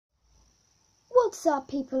What's up,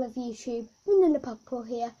 people of YouTube? Vanilla Purple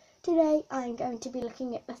here. Today I'm going to be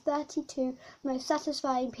looking at the 32 most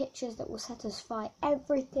satisfying pictures that will satisfy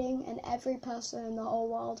everything and every person in the whole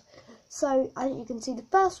world. So, as you can see, the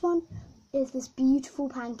first one is this beautiful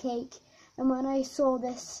pancake. And when I saw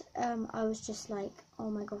this, I was just like,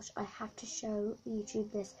 oh my gosh, I have to show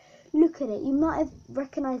YouTube this. Look at it. You might have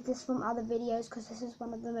recognized this from other videos because this is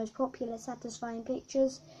one of the most popular satisfying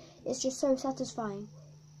pictures. It's just so satisfying.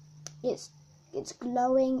 It's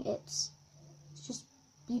glowing, it's just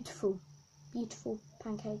beautiful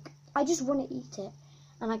pancake. I just want to eat it,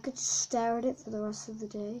 and I could stare at it for the rest of the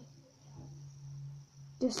day.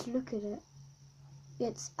 Just look at it.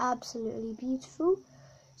 It's absolutely beautiful.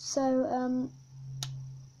 So,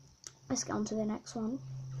 let's get on to the next one.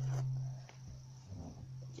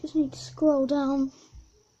 Just need to scroll down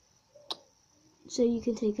so you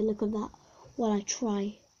can take a look at that while I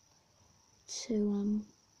try to,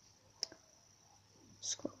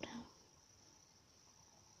 scroll down.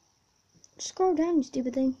 Scroll down, you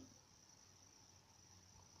stupid thing.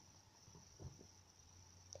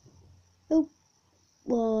 Oh,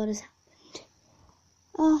 what has happened?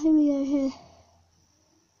 Oh, here we go, here.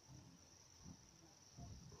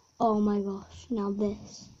 Oh my gosh, now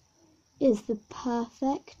this is the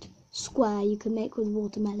perfect square you can make with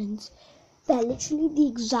watermelons. They're literally the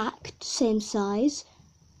exact same size.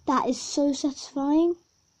 That is so satisfying.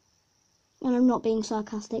 And I'm not being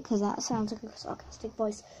sarcastic because that sounds like a sarcastic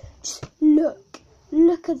voice. Just look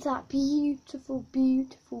at that beautiful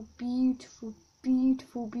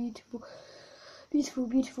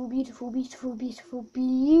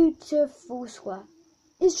square.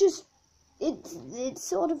 It's just, it's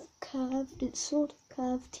sort of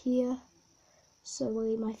curved here. So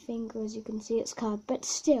with my finger, as you can see, it's curved, but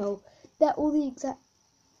still, they're all the exact.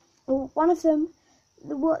 Well, one of them.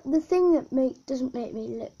 The thing that doesn't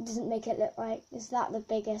make it look right is that the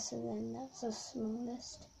biggest and then that's the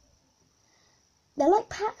smallest. They're like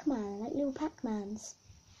Pac-Man, like little Pac-Mans.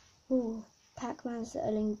 Ooh, Pac-Mans that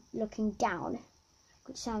are looking down,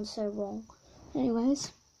 which sounds so wrong.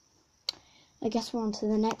 Anyways, I guess we're on to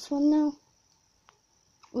the next one now,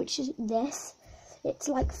 which is this. It's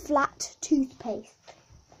like flat toothpaste.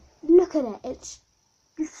 Look at it. It's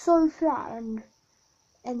just so flat, and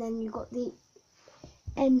then you got the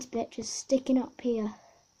end bit just sticking up here.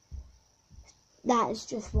 That is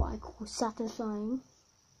just what I call satisfying.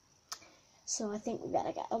 So I think we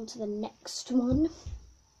better get on to the next one.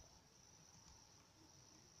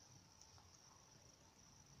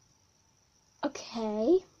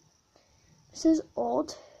 Okay, this is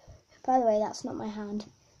odd. By the way, that's not my hand.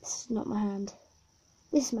 This is not my hand.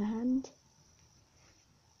 This is my hand.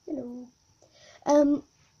 Hello. I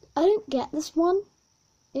don't get this one.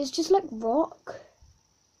 It's just like rock.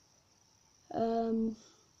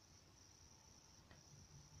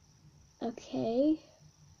 Okay,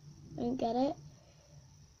 I don't get it.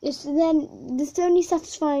 The only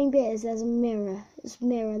satisfying bit is there's a mirror. It's a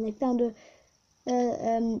mirror, and they found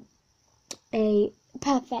a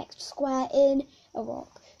perfect square in a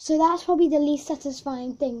rock. So that's probably the least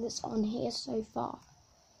satisfying thing that's on here so far.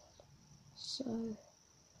 So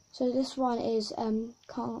this one is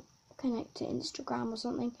can't connect to Instagram or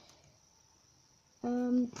something.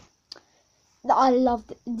 I love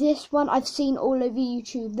this one. I've seen all over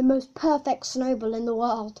YouTube. The most perfect snowball in the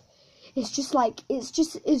world. It's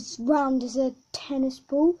round as a tennis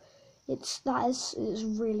ball. It's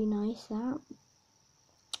really nice, that.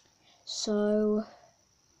 So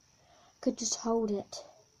I could just hold it,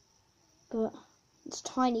 but it's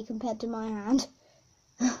tiny compared to my hand.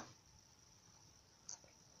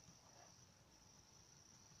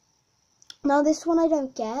 Now this one I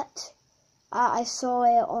don't get. I saw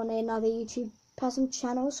it on another YouTube person's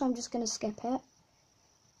channel, so I'm just going to skip it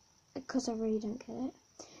because I really don't get it.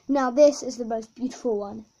 Now this is the most beautiful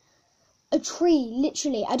one. A tree,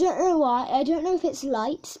 literally. I don't know why. I don't know if it's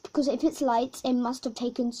lights, because if it's lights, it must have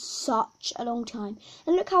taken such a long time.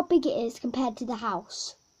 And look how big it is compared to the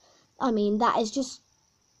house. I mean, that is just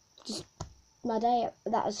my day.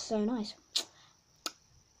 That is so nice.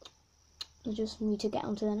 I just need to get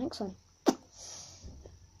on to the next one.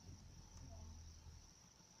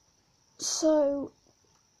 So,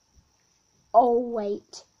 oh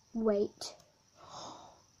wait.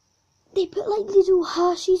 They put like little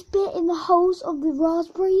Hershey's bit in the holes of the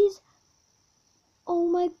raspberries. Oh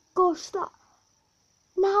my gosh,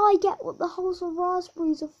 now I get what the holes of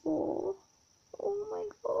raspberries are for. Oh my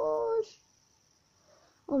gosh.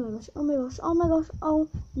 Oh my gosh, oh my gosh, oh my gosh, oh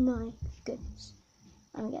my goodness.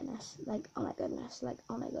 Oh my goodness, like, oh my goodness, like,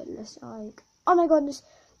 oh my goodness, like, oh my goodness.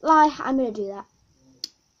 Like, I'm gonna do that.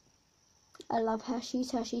 I love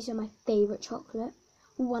Hershey's. Hershey's are my favourite chocolate.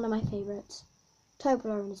 One of my favourites.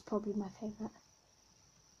 Toblerone is probably my favourite.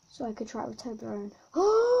 So I could try it with Toblerone.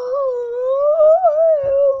 Oh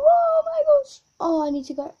my gosh. Oh, I need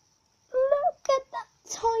to go. Look at that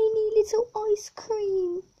tiny little ice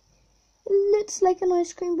cream. It looks like an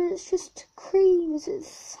ice cream, but it's just cream.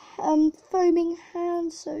 It's foaming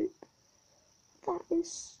hand soap. That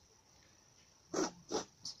is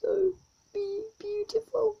so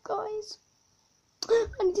beautiful, guys.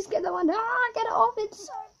 I need to get that one. Get it off. It's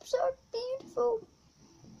so beautiful.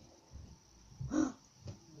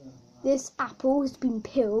 This apple has been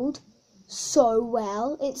peeled so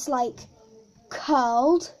well. It's like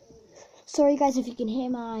curled. Sorry guys if you can hear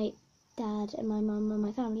my dad and my mum and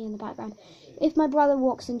my family in the background. If my brother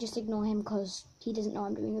walks in, just ignore him because he doesn't know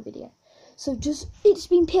I'm doing a video. So just, it's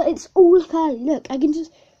been peeled. It's all curly. Look, I can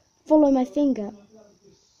just follow my finger.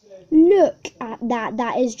 Look at that.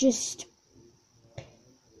 That is just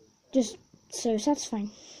so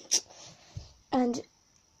satisfying. And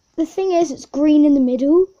the thing is, it's green in the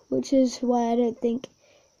middle, which is why I don't think.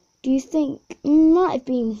 Do you think might have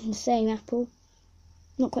been the same apple?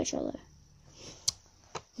 Not quite sure though.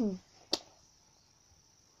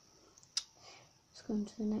 Let's go on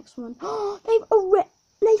to the next one. Oh,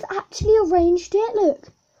 they've actually arranged it. Look,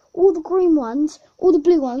 all the green ones, all the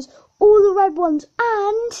blue ones, all the red ones,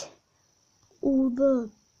 and all the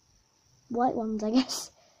white ones, I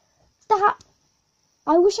guess. That,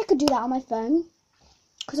 I wish I could do that on my phone,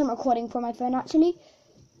 because I'm recording from my phone actually.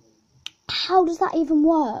 How does that even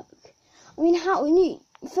work? I mean, how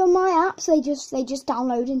for my apps they just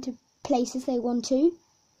download into places they want to,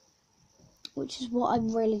 which is what I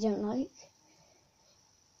really don't like.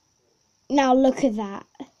 Now look at that.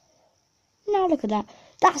 Now look at that.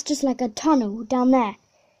 That's just like a tunnel down there.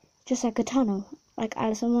 Just like a tunnel, like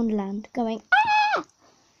Alice in Wonderland, going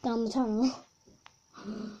down the tunnel.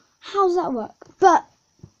 How does that work? But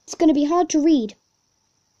it's going to be hard to read.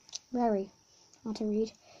 Very hard to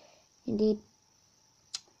read, indeed.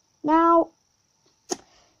 Now,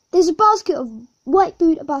 there's a basket of white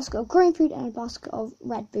food, a basket of green food, and a basket of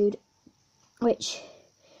red food. Which,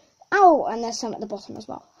 and there's some at the bottom as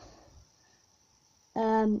well.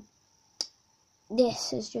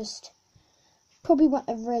 This is just probably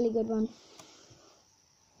a really good one.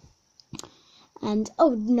 And,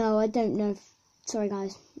 oh no, I don't know if, sorry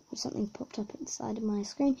guys, something popped up inside of my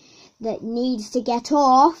screen that needs to get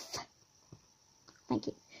off. Thank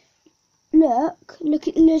you. Look,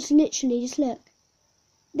 literally, just look.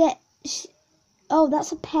 Oh,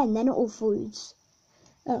 that's a pen, they're not all foods.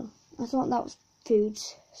 Oh, I thought that was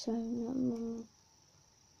foods, so, no!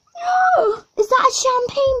 Is that a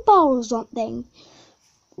champagne bowl or something?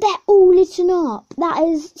 They're all lit up. That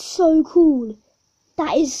is so cool.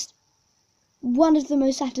 That is one of the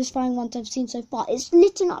most satisfying ones I've seen so far. It's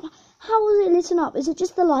lit up. How is it lit up? Is it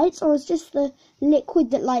just the lights or is it just the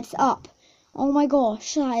liquid that lights up? Oh my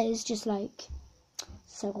gosh, that is just like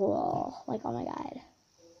so cool. Like, oh my god.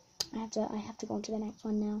 I have to go on to the next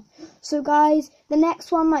one now. So guys, the next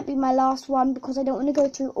one might be my last one because I don't want to go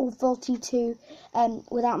through all 42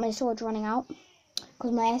 without my storage running out.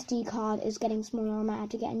 Because my SD card is getting smaller, I might have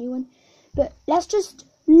to get a new one. But let's just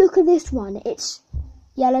look at this one. It's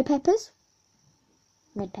yellow peppers,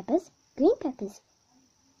 red peppers, green peppers,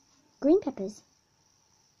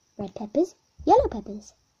 red peppers, yellow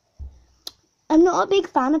peppers. I'm not a big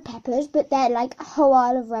fan of peppers, but they're like a whole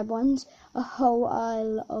aisle of red ones, a whole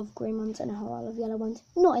aisle of green ones, and a whole aisle of yellow ones.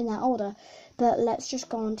 Not in that order, but let's just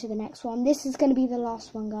go on to the next one. This is going to be the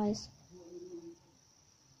last one, guys.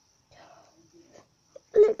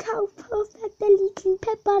 Look how perfect the little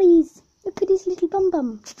pepper is. Look at his little bum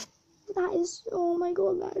bum. That is, oh my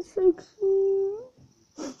god, that is so cute.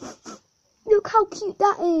 Look how cute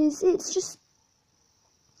that is. It's just,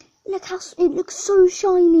 look how, it looks so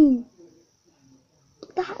shiny.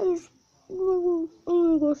 That is, oh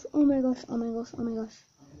my gosh, oh my gosh, oh my gosh, oh my gosh.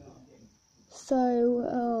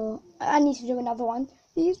 So, I need to do another one.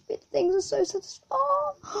 These things are so satisfying.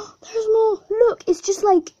 Oh, there's more. Look, it's just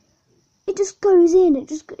like, it just goes in.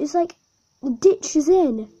 It's like, the ditch is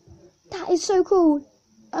in. That is so cool.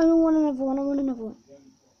 I want another one, I want another one.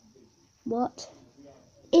 What?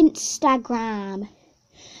 Instagram.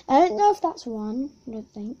 I don't know if that's one, I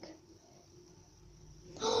don't think.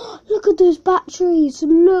 Look at those batteries.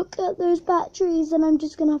 Look at those batteries. And I'm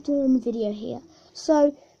just going to have to end the video here.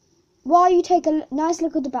 So, while you take a nice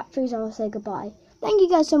look at the batteries, I'll say goodbye. Thank you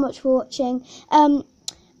guys so much for watching.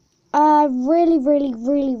 I really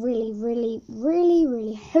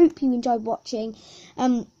hope you enjoyed watching.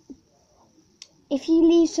 If you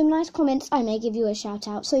leave some nice comments, I may give you a shout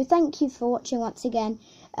out. So, thank you for watching once again.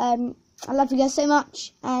 I love you guys so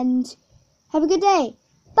much, and have a good day.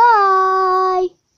 Bye!